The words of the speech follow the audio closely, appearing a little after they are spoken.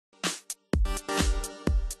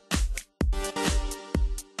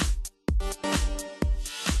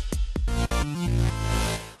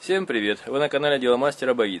Всем привет! Вы на канале Дело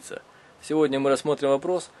мастера боится. Сегодня мы рассмотрим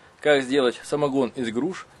вопрос, как сделать самогон из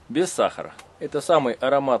груш без сахара. Это самый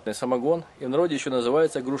ароматный самогон, и в народе еще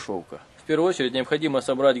называется грушовка. В первую очередь необходимо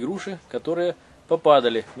собрать груши, которые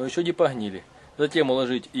попадали, но еще не погнили. Затем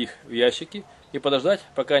уложить их в ящики и подождать,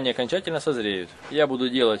 пока они окончательно созреют. Я буду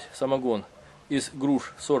делать самогон из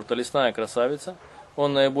груш сорта лесная красавица.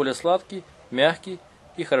 Он наиболее сладкий, мягкий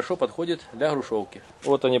и хорошо подходит для грушовки.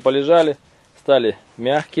 Вот они полежали. Стали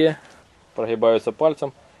мягкие, прогибаются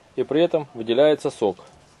пальцем, и при этом выделяется сок.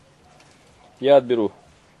 Я отберу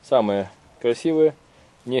самые красивые,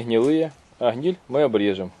 не гнилые, а гниль мы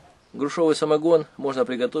обрежем. Грушовый самогон можно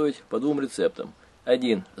приготовить по двум рецептам.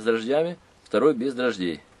 Один с дрожжами, второй без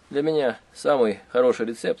дрожжей. Для меня самый хороший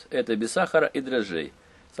рецепт – это без сахара и дрожжей.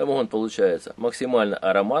 Самогон получается максимально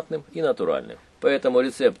ароматным и натуральным. По этому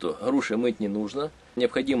рецепту груши мыть не нужно.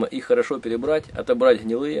 Необходимо их хорошо перебрать, отобрать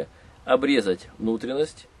гнилые, обрезать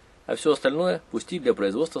внутренность, а все остальное пустить для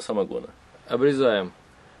производства самогона. Обрезаем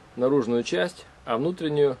наружную часть, а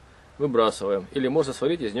внутреннюю выбрасываем, или можно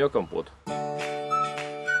сварить из нее компот.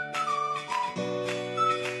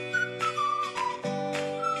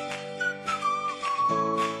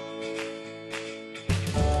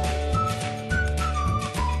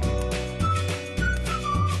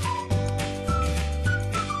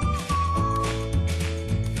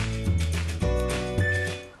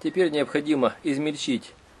 Теперь необходимо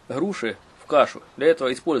измельчить груши в кашу. Для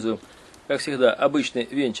этого используем, как всегда, обычный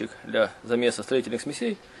венчик для замеса строительных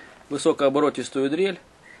смесей, высокооборотистую дрель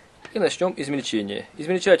и начнем измельчение.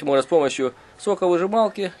 Измельчать можно с помощью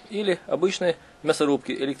соковыжималки или обычной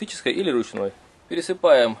мясорубки, электрической или ручной.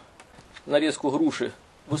 Пересыпаем нарезку груши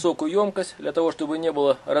в высокую емкость, для того, чтобы не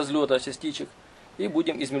было разлета частичек, и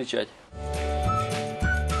будем измельчать.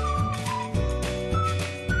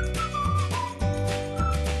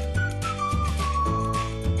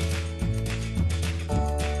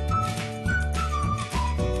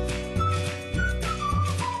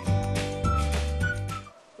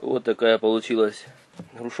 Вот такая получилась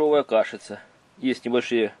грушовая кашица. Есть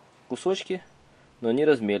небольшие кусочки, но они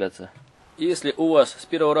размелятся. Если у вас с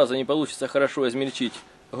первого раза не получится хорошо измельчить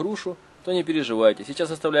грушу, то не переживайте.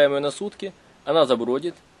 Сейчас оставляем ее на сутки, она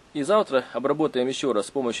забродит. И завтра обработаем еще раз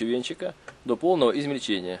с помощью венчика до полного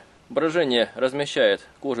измельчения. Брожение размягчает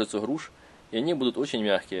кожицу груш, и они будут очень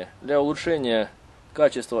мягкие. Для улучшения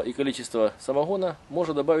качества и количества самогона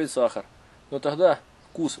можно добавить сахар. Но тогда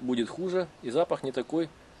вкус будет хуже и запах не такой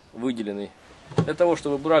выделенный. Для того,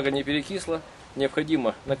 чтобы брага не перекисла,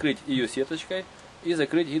 необходимо накрыть ее сеточкой и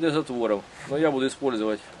закрыть гидрозатвором. Но я буду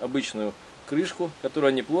использовать обычную крышку,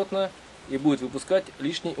 которая не плотная и будет выпускать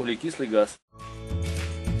лишний углекислый газ.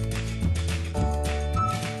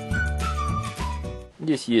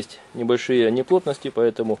 Здесь есть небольшие неплотности,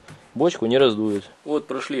 поэтому бочку не раздует. Вот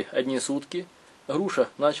прошли одни сутки, груша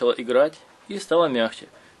начала играть и стала мягче.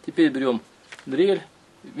 Теперь берем дрель,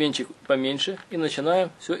 венчик поменьше, и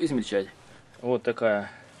начинаем все измельчать. Вот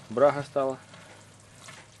такая брага стала.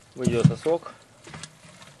 Выделился сок.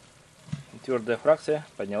 Твердая фракция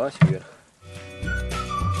поднялась вверх.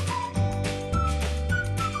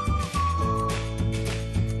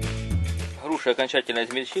 Груши окончательно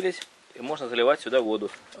измельчились, и можно заливать сюда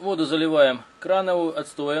воду. Воду заливаем крановую,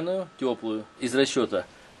 отстоянную, теплую. Из расчета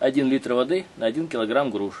 1 литр воды на 1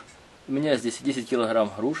 килограмм груш. У меня здесь 10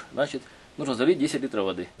 килограмм груш, значит нужно залить 10 литров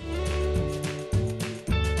воды.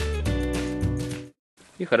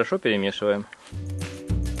 И хорошо перемешиваем.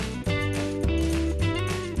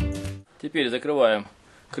 Теперь закрываем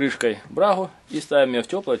крышкой брагу и ставим ее в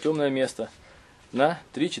теплое темное место на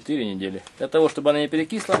 3-4 недели. Для того, чтобы она не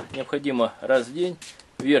перекисла, необходимо раз в день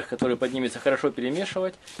верх, который поднимется, хорошо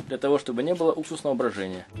перемешивать, для того, чтобы не было уксусного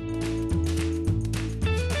брожения.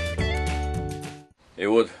 И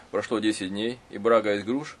вот прошло 10 дней, и брага из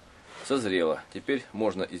груш созрела. Теперь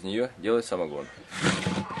можно из нее делать самогон.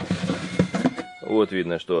 Вот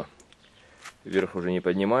видно, что вверх уже не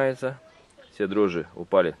поднимается. Все дрожжи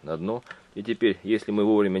упали на дно. И теперь, если мы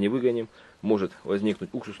вовремя не выгоним, может возникнуть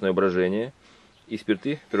уксусное брожение. И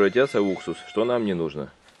спирты превратятся в уксус, что нам не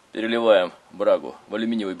нужно. Переливаем брагу в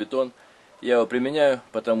алюминиевый бетон. Я его применяю,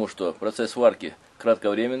 потому что процесс варки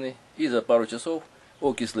кратковременный. И за пару часов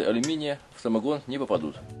окислы алюминия в самогон не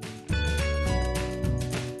попадут.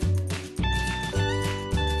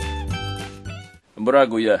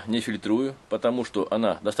 Брагу я не фильтрую, потому что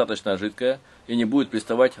она достаточно жидкая и не будет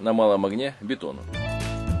приставать на малом огне к бетону.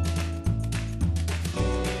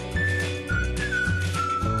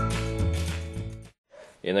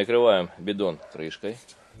 И накрываем бидон крышкой.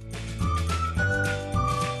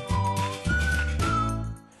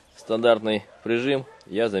 Стандартный прижим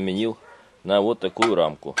я заменил на вот такую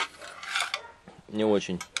рамку. Не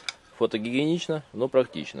очень фотогигиенично, но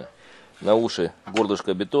практично. На уши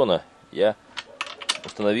горлышка бетона я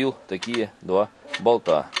установил такие два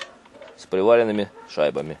болта с приваренными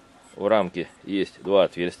шайбами. В рамке есть два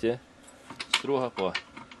отверстия, строго по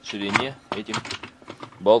ширине этих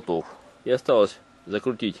болтов. И осталось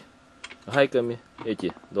закрутить гайками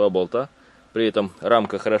эти два болта. При этом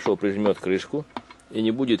рамка хорошо прижмет крышку и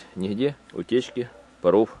не будет нигде утечки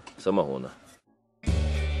паров самогона.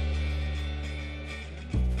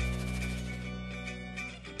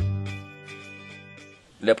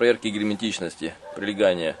 Для проверки герметичности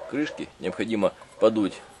прилегания крышки необходимо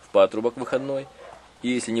подуть в патрубок выходной. И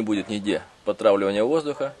если не будет нигде подтравливания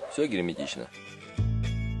воздуха, все герметично.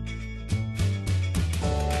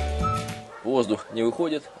 Воздух не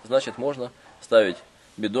выходит, значит можно ставить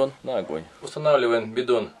бидон на огонь. Устанавливаем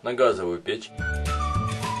бидон на газовую печь.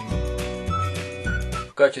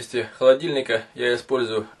 В качестве холодильника я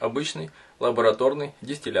использую обычный лабораторный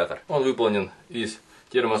дистиллятор. Он выполнен из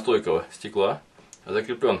термостойкого стекла,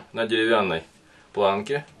 закреплен на деревянной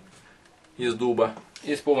планке из дуба.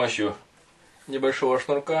 И с помощью небольшого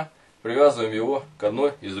шнурка привязываем его к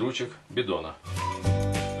одной из ручек бидона.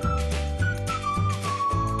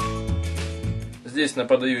 Здесь на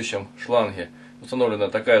подающем шланге установлена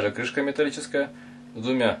такая же крышка металлическая с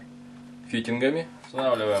двумя фитингами.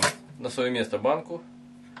 Устанавливаем на свое место банку,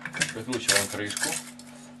 прикручиваем крышку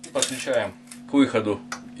и подключаем к выходу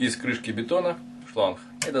из крышки бетона шланг.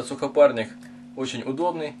 Этот сухопарник очень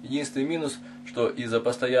удобный. Единственный минус, что из-за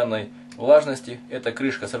постоянной влажности эта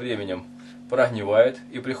крышка со временем прогнивает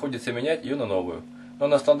и приходится менять ее на новую. Но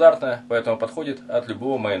она стандартная, поэтому подходит от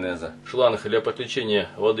любого майонеза. Шланг для подключения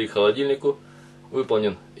воды к холодильнику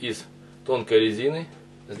выполнен из тонкой резины.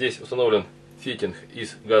 Здесь установлен фитинг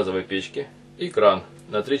из газовой печки и кран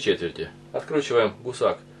на 3/4. Откручиваем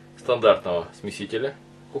гусак стандартного смесителя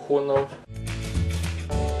кухонного.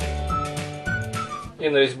 И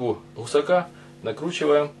на резьбу гусака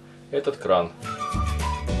накручиваем этот кран.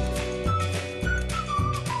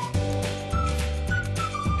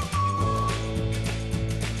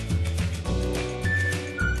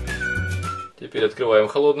 Теперь открываем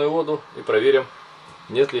холодную воду и проверим,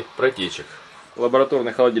 нет ли протечек.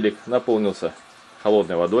 Лабораторный холодильник наполнился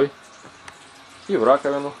холодной водой. И в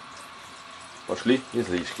раковину пошли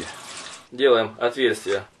излишки. Делаем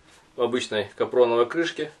отверстие в обычной капроновой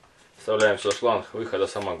крышке. Вставляем сюда шланг выхода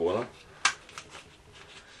самогона.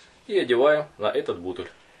 И одеваем на этот бутыль.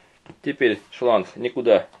 Теперь шланг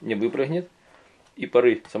никуда не выпрыгнет. И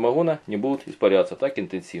пары самогона не будут испаряться так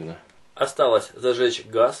интенсивно. Осталось зажечь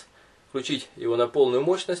газ, включить его на полную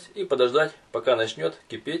мощность и подождать, пока начнет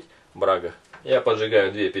кипеть брага. Я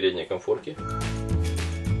поджигаю две передние конфорки.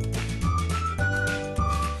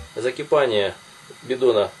 Закипание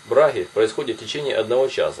бидона браги происходит в течение 1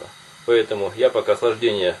 часа. Поэтому я пока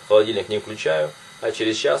охлаждение в холодильник не включаю, а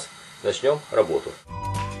через час начнем работу.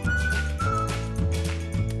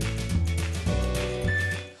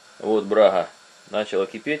 Вот брага начала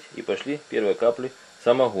кипеть и пошли первые капли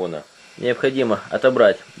самогона. Необходимо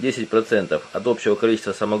отобрать 10% от общего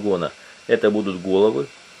количества самогона. Это будут головы.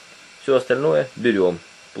 Все остальное берем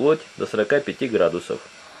вплоть до 45 градусов.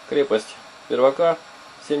 Крепость первака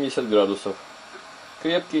 70 градусов.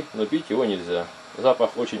 Крепкий, но пить его нельзя.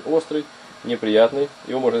 Запах очень острый, неприятный.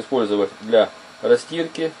 Его можно использовать для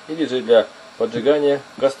растирки или же для поджигания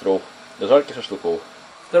костров, для жарки шашлыков.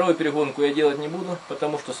 Вторую перегонку я делать не буду,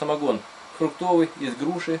 потому что самогон фруктовый, из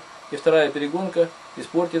груши. И вторая перегонка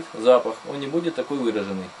испортит запах, он не будет такой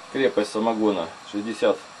выраженный. Крепость самогона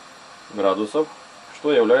 60 градусов,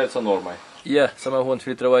 что является нормой. Я самогон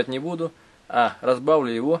фильтровать не буду, а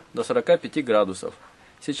разбавлю его до 45 градусов.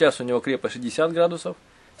 Сейчас у него крепость 60 градусов.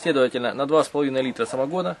 Следовательно, на 2,5 литра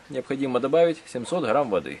самогона необходимо добавить 700 грамм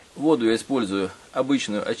воды. Воду я использую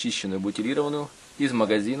обычную очищенную бутилированную из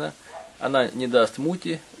магазина. Она не даст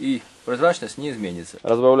мути и прозрачность не изменится.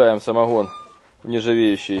 Разбавляем самогон в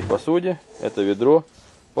нержавеющей посуде. Это ведро.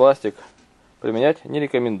 Пластик применять не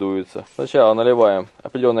рекомендуется. Сначала наливаем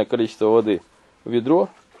определенное количество воды в ведро,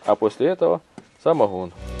 а после этого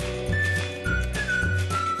самогон.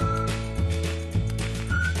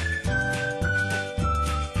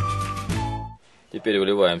 Теперь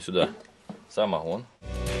выливаем сюда самогон.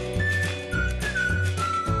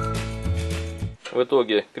 В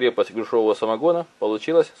итоге крепость грушевого самогона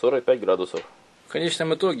получилась 45 градусов. В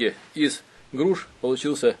конечном итоге из груш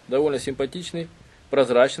получился довольно симпатичный,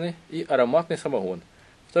 прозрачный и ароматный самогон.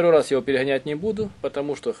 Второй раз я его перегонять не буду,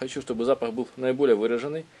 потому что хочу, чтобы запах был наиболее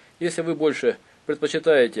выраженный. Если вы больше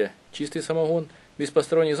предпочитаете чистый самогон, без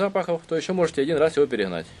посторонних запахов, то еще можете один раз его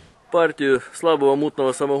перегнать. партию слабого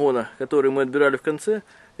мутного самогона, который мы отбирали в конце,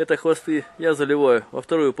 это хвосты, я заливаю во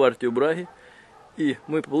вторую партию браги. И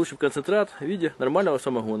мы получим концентрат в виде нормального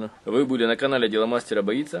самогона. Вы были на канале Дело мастера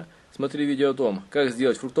боится. Смотрели видео о том, как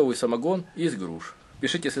сделать фруктовый самогон из груш.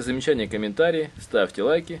 Пишите свои замечания и комментарии, ставьте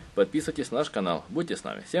лайки, подписывайтесь на наш канал. Будьте с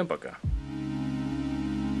нами. Всем пока.